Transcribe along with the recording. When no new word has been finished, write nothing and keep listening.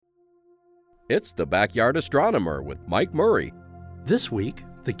It's the Backyard Astronomer with Mike Murray. This week,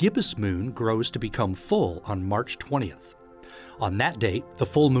 the gibbous moon grows to become full on March 20th. On that date, the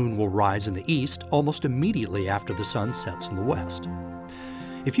full moon will rise in the east almost immediately after the sun sets in the west.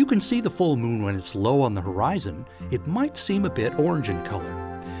 If you can see the full moon when it's low on the horizon, it might seem a bit orange in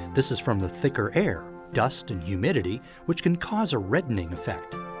color. This is from the thicker air, dust and humidity, which can cause a reddening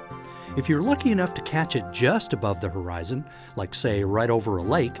effect. If you're lucky enough to catch it just above the horizon, like say right over a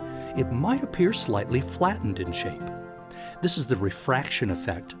lake, it might appear slightly flattened in shape. This is the refraction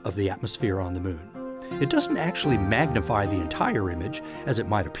effect of the atmosphere on the moon. It doesn't actually magnify the entire image, as it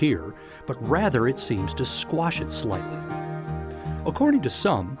might appear, but rather it seems to squash it slightly. According to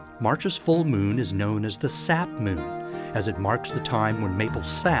some, March's full moon is known as the sap moon, as it marks the time when maple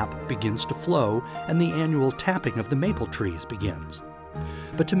sap begins to flow and the annual tapping of the maple trees begins.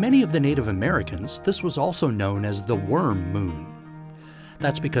 But to many of the Native Americans, this was also known as the worm moon.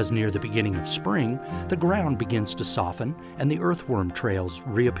 That's because near the beginning of spring, the ground begins to soften and the earthworm trails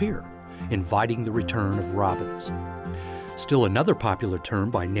reappear, inviting the return of robins. Still another popular term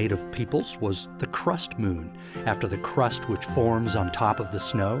by Native peoples was the crust moon, after the crust which forms on top of the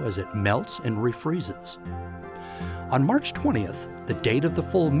snow as it melts and refreezes. On March 20th, the date of the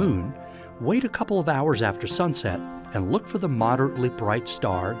full moon, wait a couple of hours after sunset and look for the moderately bright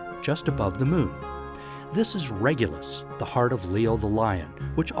star just above the moon. This is Regulus, the heart of Leo the lion,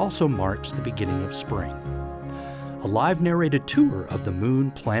 which also marks the beginning of spring. A live narrated tour of the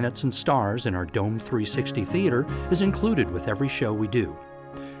moon, planets, and stars in our Dome 360 theater is included with every show we do.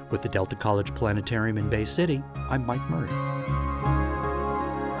 With the Delta College Planetarium in Bay City, I'm Mike Murray.